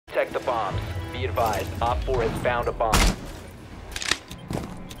bombs. Be advised, Op 4 has found a bomb.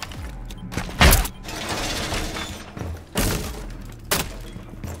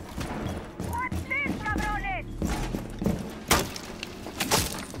 What's this, cabrones?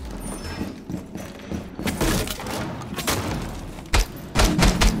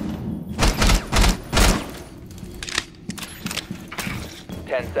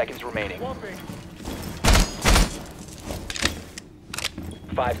 10 seconds remaining.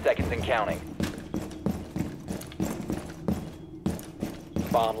 5 seconds and counting.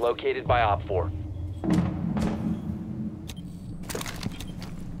 Bomb located by Op 4.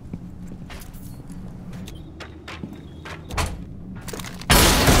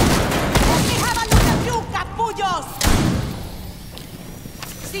 Let me have a look at you, capullos!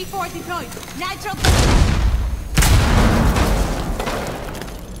 C4 deployed. Nitro.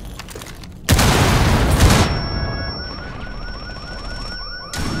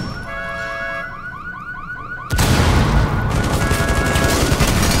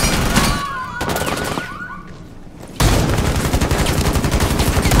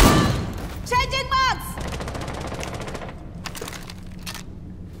 Changing mags!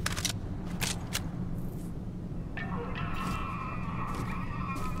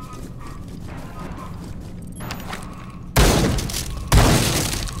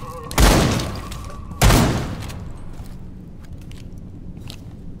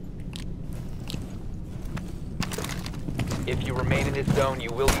 If you remain in this zone, you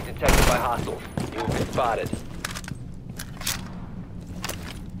will be detected by hostiles. You have been spotted.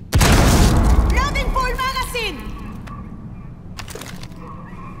 Loading full magazine!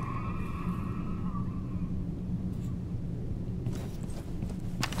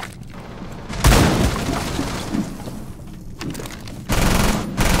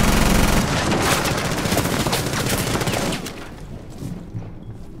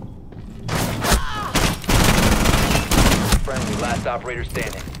 Friendly, last operator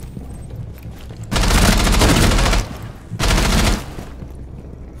standing.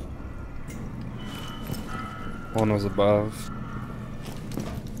 One was above.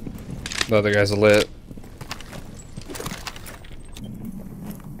 The other guy's lit.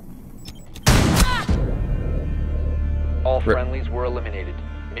 All friendlies were eliminated.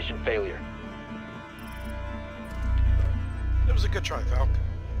 Mission failure. It was a good try, Falk.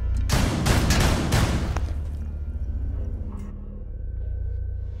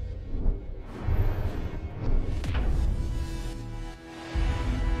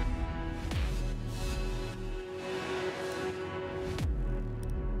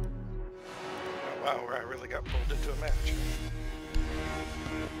 Oh, wow, I really got pulled into a match.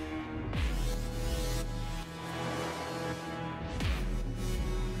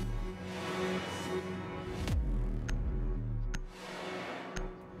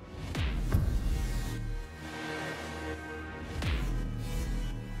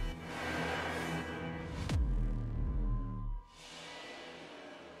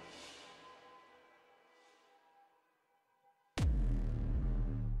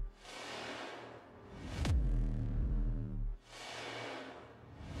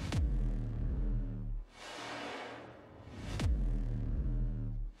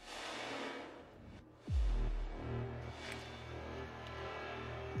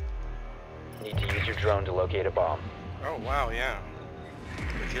 Need to use your drone to locate a bomb. Oh, wow, yeah.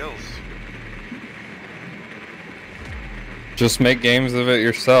 The kills. Just make games of it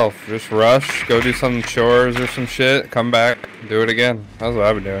yourself. Just rush, go do some chores or some shit, come back, do it again. That's what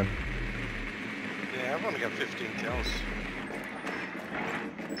I've been doing. Yeah, I've only got 15 kills.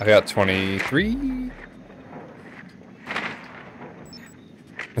 I got 23.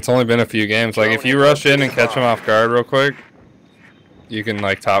 It's only been a few games. Like, if you rush in and catch them off guard real quick, you can,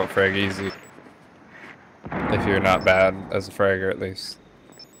 like, top frag easy. If you're not bad as a fragger, at least.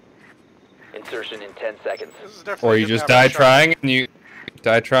 Insertion in 10 seconds. This is definitely Or you good to just have a die shot- trying, and you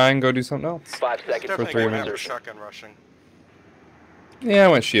die trying, go do something else. 5 It's seconds definitely for good 3 to have a minutes. shotgun rushing. Yeah, I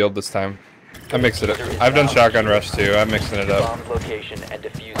went shield this time. I mixed it up. I've done shotgun rush too. I'm mixing it up. Bomb's location and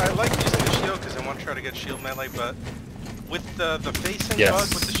defuse. I like using the shield because I want to try to get shield melee, but with the facing Yes.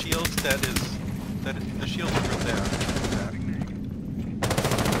 bug with the shields, the shields are good there.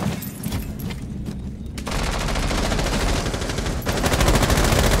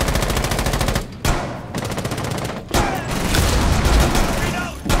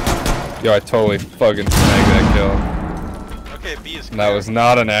 Yo, I totally fucking snagged that kill. Okay, B is And that clear. was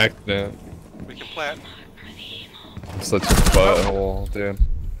not an accident. We can plant. I'm such a butthole, dude.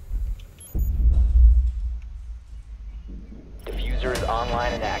 Diffuser is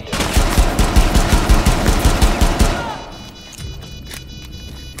online and active.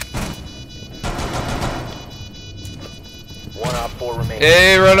 Op 4 remaining.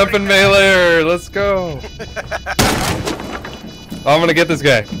 Hey, run up and melee her. Let's go. I'm gonna get this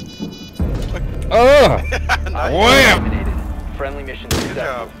guy. Oh! Nice. Wham! Eliminated. Friendly mission Good successful.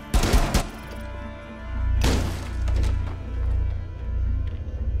 job.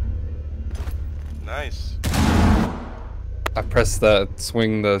 Nice. I pressed the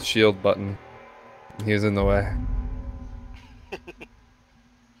swing the shield button. He was in the way.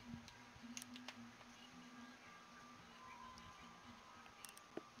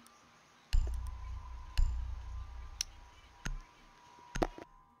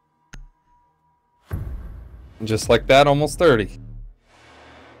 Just like that, almost 30.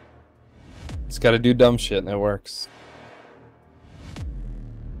 Just gotta do dumb shit and it works.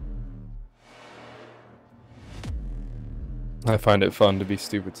 I find it fun to be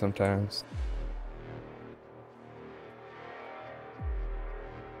stupid sometimes.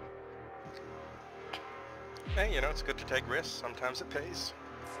 Hey, you know, it's good to take risks. Sometimes it pays.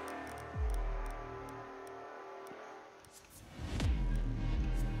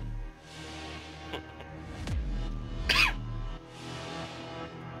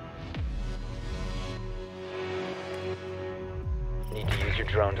 Need to use your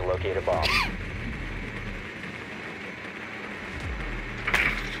drone to locate a bomb.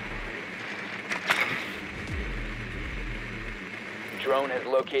 Drone has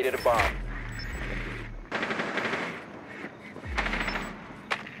located a bomb.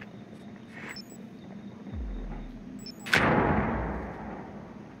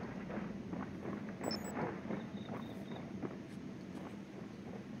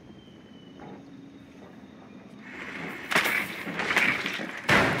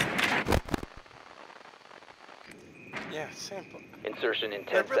 Yeah, sample. Insertion in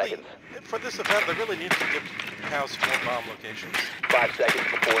 10 Really, seconds. for this event, they really need to give House more bomb locations. 5 seconds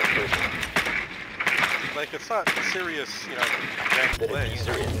before insertion. Like, it's not serious, you know, gang The plays.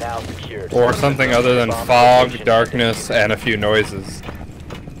 diffuser is now secured. Or something other than fog, darkness, and a few noises.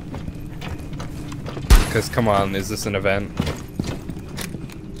 Because come on, is this an event?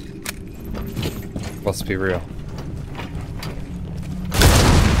 Let's be real.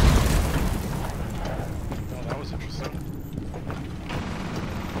 Oh, that was interesting.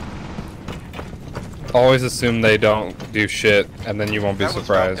 Always assume they don't do shit, and then you won't be That was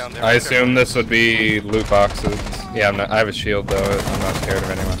surprised. knocked down there. I assume this would be loot boxes. Yeah, I have a shield though. I'm not scared of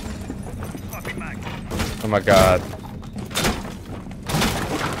anyone. Oh my god.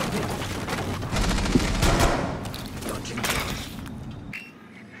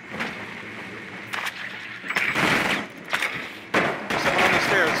 Someone on the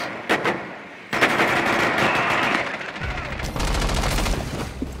stairs.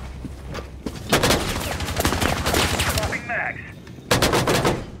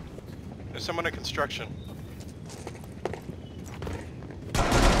 There's someone in construction.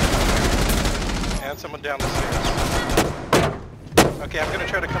 And someone down the stairs. Okay, I'm gonna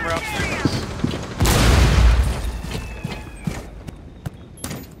try to come around to you guys.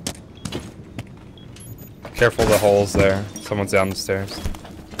 Careful the holes there. Someone's down the stairs. They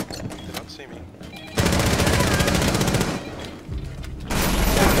don't see me.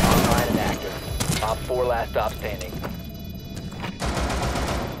 Online and active. Op 4 last stop standing.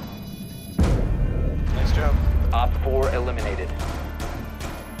 Nice job. Op 4 eliminated.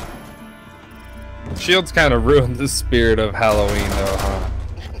 Shields kind of ruined the spirit of Halloween though, huh?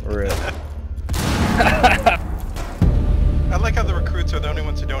 Rip. I like how the recruits are the only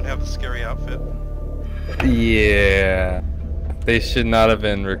ones who don't have the scary outfit. Yeah. They should not have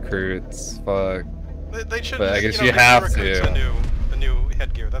been recruits. Fuck. They should. But I guess know, you give the have recruits to. a new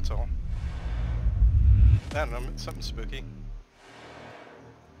headgear. That's all. I don't know, something spooky.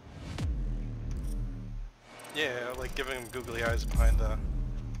 Yeah, like giving them googly eyes behind the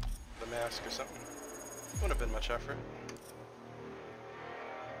mask or something. Wouldn't have been much effort.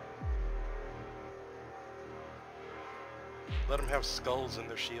 Let them have skulls in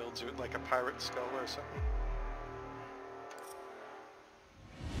their shields, or like a pirate skull or something.